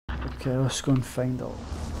Okay, let's go and find out.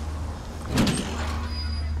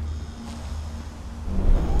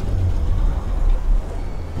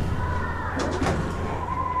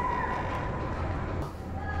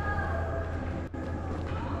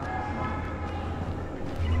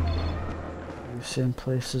 Same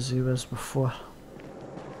place as he was before.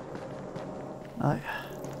 Aye.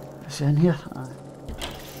 Is he in here? Aye.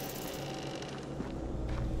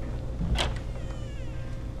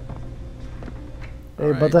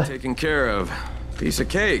 Hey, right, buddy. Taken care of. Piece of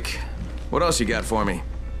cake. What else you got for me?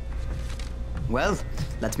 Well,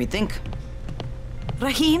 let me think.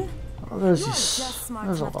 Rahim? Oh, there's You are his. just smart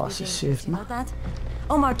There's a enough to be lassie dangerous, saved you me. know that?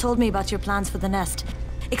 Omar told me about your plans for the nest.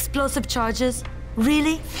 Explosive charges?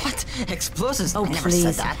 Really? What? Explosives? Oh, I never please.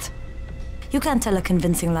 said that. You can't tell a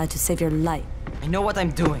convincing lie to save your life. I know what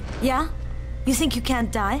I'm doing. Yeah? You think you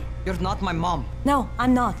can't die? You're not my mom. No,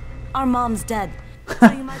 I'm not. Our mom's dead.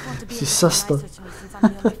 So you might want to be a She's little sister. nicer to me since I'm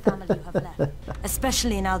the only family you have left.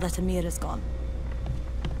 Especially now that Amir is gone.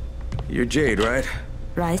 You're Jade, right?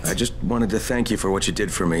 Right? I just wanted to thank you for what you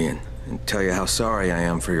did for me and tell you how sorry I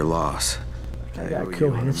am for your loss. I got a owe cool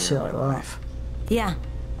you one headset in like my that. life. Yeah,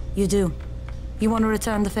 you do. You want to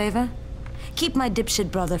return the favor? Keep my dipshit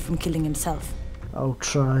brother from killing himself. I'll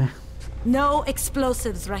try. No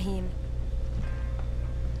explosives, Rahim.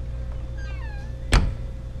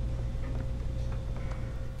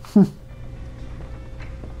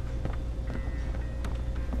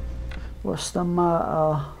 What's the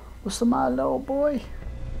matter? What's the matter, little boy?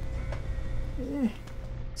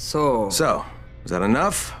 So, Is that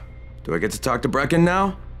enough? Do I get to talk to Brecken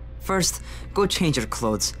now? first, go change your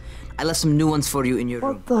clothes. I left some new ones for you in your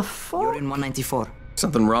room. What the You're fuck? in 194.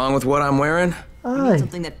 Something wrong with what I'm wearing? You need Aye.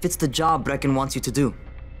 something that fits the job Brecken wants you to do.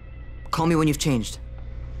 Call me when you've changed.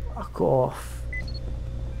 Fuck off.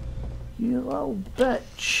 You little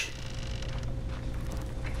bitch.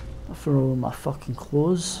 I threw all my fucking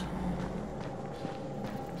clothes.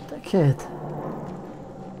 Dickhead.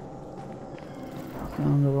 Fucking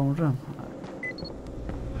in the wrong room.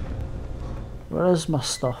 Where is my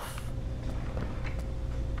stuff?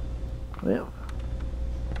 Wait.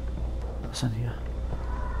 What's in here?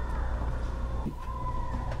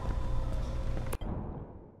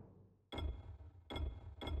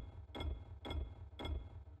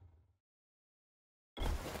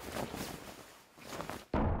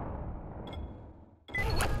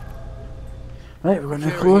 Right, we're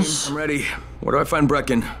gonna close. I'm ready. Where do I find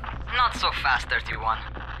Brecken? Not so fast, 31.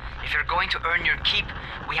 If you're going to earn your keep,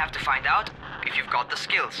 we have to find out if you've got the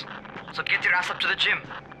skills. So get your ass up to the gym.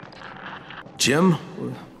 Jim?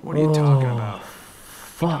 What are you talking about? On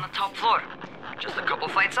the Fuck. top floor. Just a couple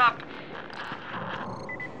flights up.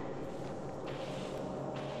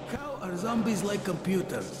 How are zombies like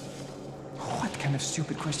computers? What kind of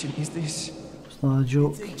stupid question is this? It's not a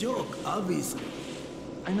joke. It's a joke, obviously.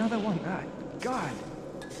 Another one? God.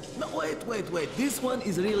 No, wait. This one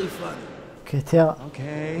is really funny. Okay, tell it.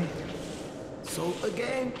 Okay. So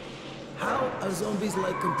again, how are zombies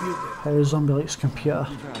like computers? How a zombie likes computer.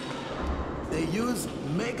 They use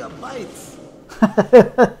megabytes.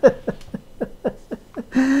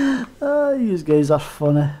 Ah, you guys are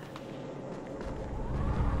funny.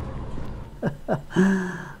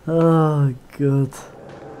 Oh, good.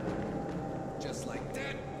 Just like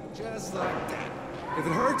that. Just like that. If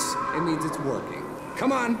it hurts, it means it's working.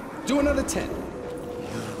 Come on, do another 10.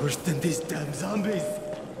 You're worse than these damn zombies.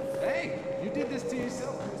 Hey, you did this to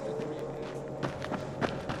yourself, Mr.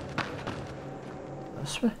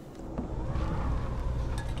 This way?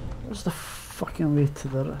 Where's the fucking way to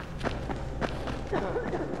the...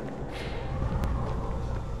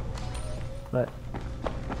 Right.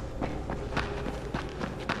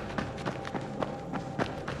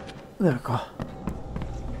 There we go.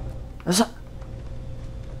 Is it?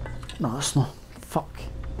 No, it's not. Fuck.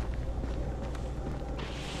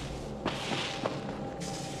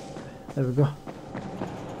 There we go.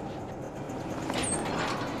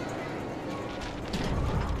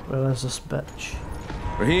 Where is this bitch?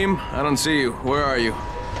 Rahim, I don't see you. Where are you?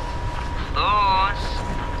 Close.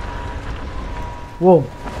 Whoa.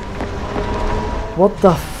 What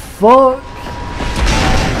the fuck?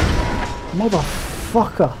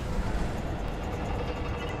 Motherfucker.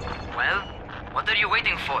 Well, what are you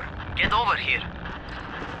waiting for? Get over here.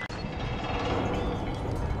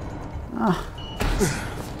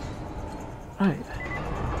 Right.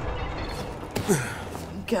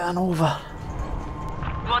 Getting over.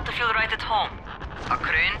 You want to feel right at home. A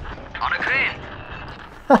crane on a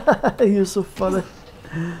crane. You're so funny.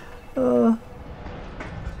 Yeah.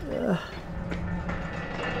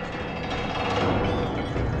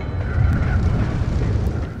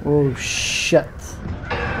 Oh shit.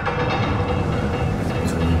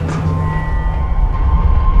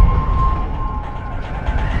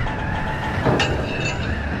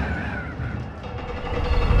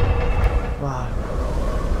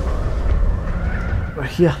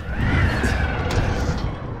 here.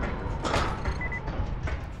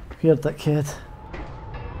 Here, dickhead.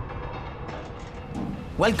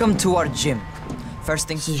 Welcome to our gym. First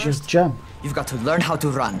things This is your first, gym. you've got to learn how to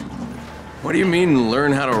run. What do you mean,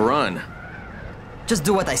 learn how to run? Just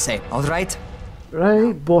do what I say, alright?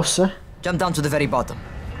 Right, bossy. Jump down to the very bottom.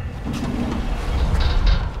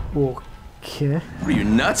 Okay. Are you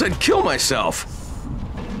nuts? I'd kill myself.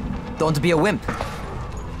 Don't be a wimp.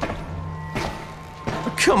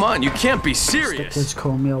 Come on, you can't be The serious. kids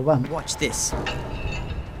call me a wimp. Watch this.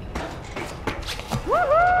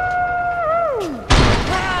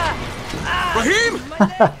 Raheem!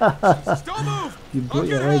 Don't move! You broke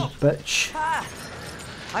your leg, bitch.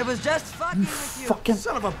 I was just fucking with you. Fucking.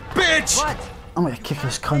 Son of a bitch! What? I'm gonna kick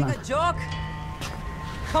his cunt Make in. a joke?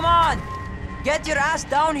 Come on! Get your ass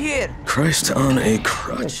down here! Christ on a I'm gonna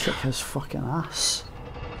crutch. kick his fucking ass.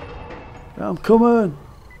 I'm coming.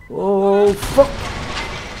 Oh, fuck.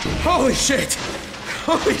 Holy shit!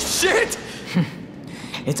 Holy shit!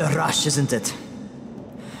 It's a rush, isn't it?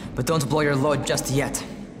 But don't blow your load just yet.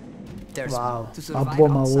 There's Wow. to I survive blow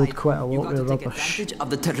my outside, load quite a you lot got to with take rubbish. advantage of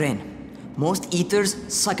the terrain. Most eaters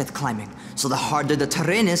suck at climbing, so the harder the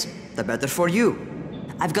terrain is, the better for you.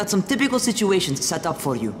 I've got some typical situations set up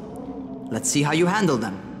for you. Let's see how you handle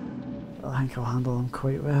them. I think I'll handle them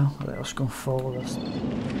quite well. Right, let's go and follow this.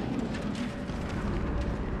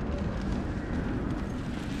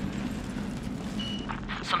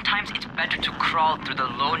 Sometimes it's better to crawl through the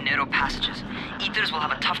low, narrow passages. Eaters will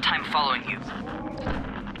have a tough time following you.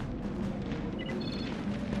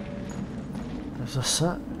 Is this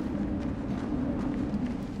it?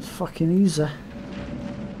 It's fucking easy.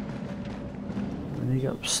 When you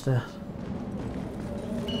get upstairs.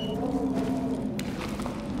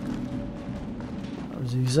 That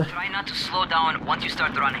was easy. Try not to slow down once you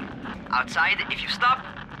start running. Outside, if you stop,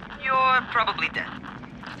 you're probably dead.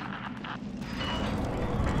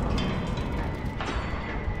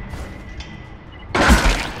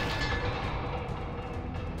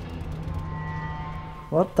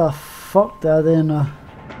 What the fuck did I do now?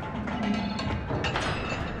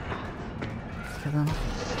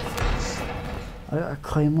 I gotta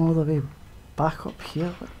climb all the way back up here?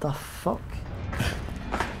 What the fuck?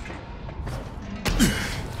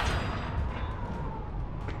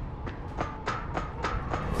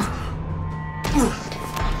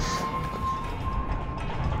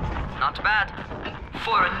 Not bad.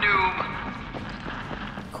 For a noob.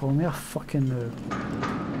 Call me a fucking noob.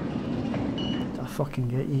 I fucking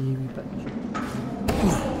get you, you wee bitch.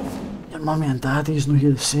 Your mummy and daddy's not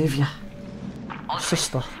here to save you.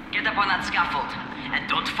 Sister. Get up on that scaffold. And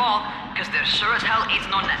don't fall, because there sure as hell is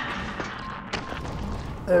no net.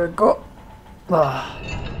 There we go. Ah.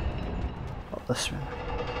 Up this way.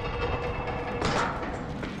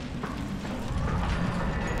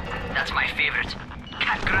 That's my favorite.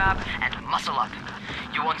 Cat grab and muscle up.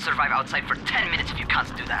 You won't survive outside for 10 minutes if you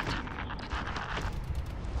can't do that.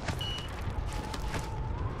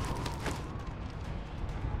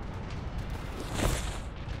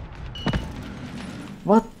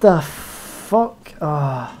 What the fuck?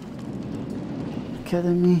 Ah. You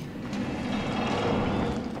kidding me?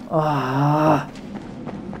 Ah.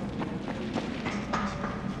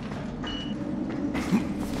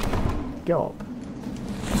 Get up.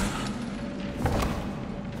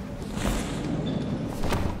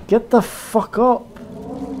 Get the fuck up.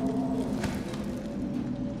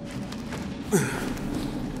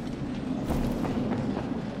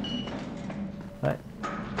 Right.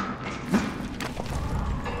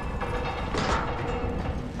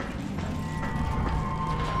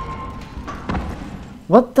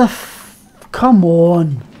 What the come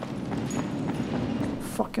on.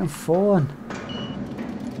 Fucking phone.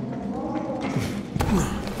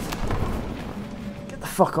 Get the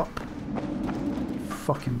fuck up.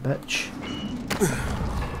 Fucking bitch.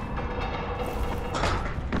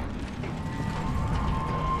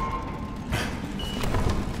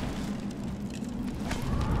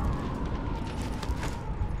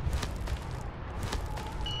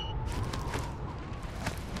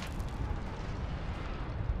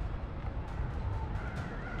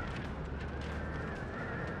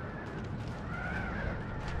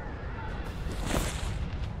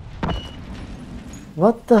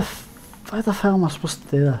 What the why the hell am I supposed to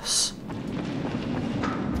do this?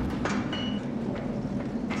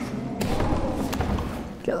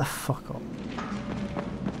 Get the fuck up.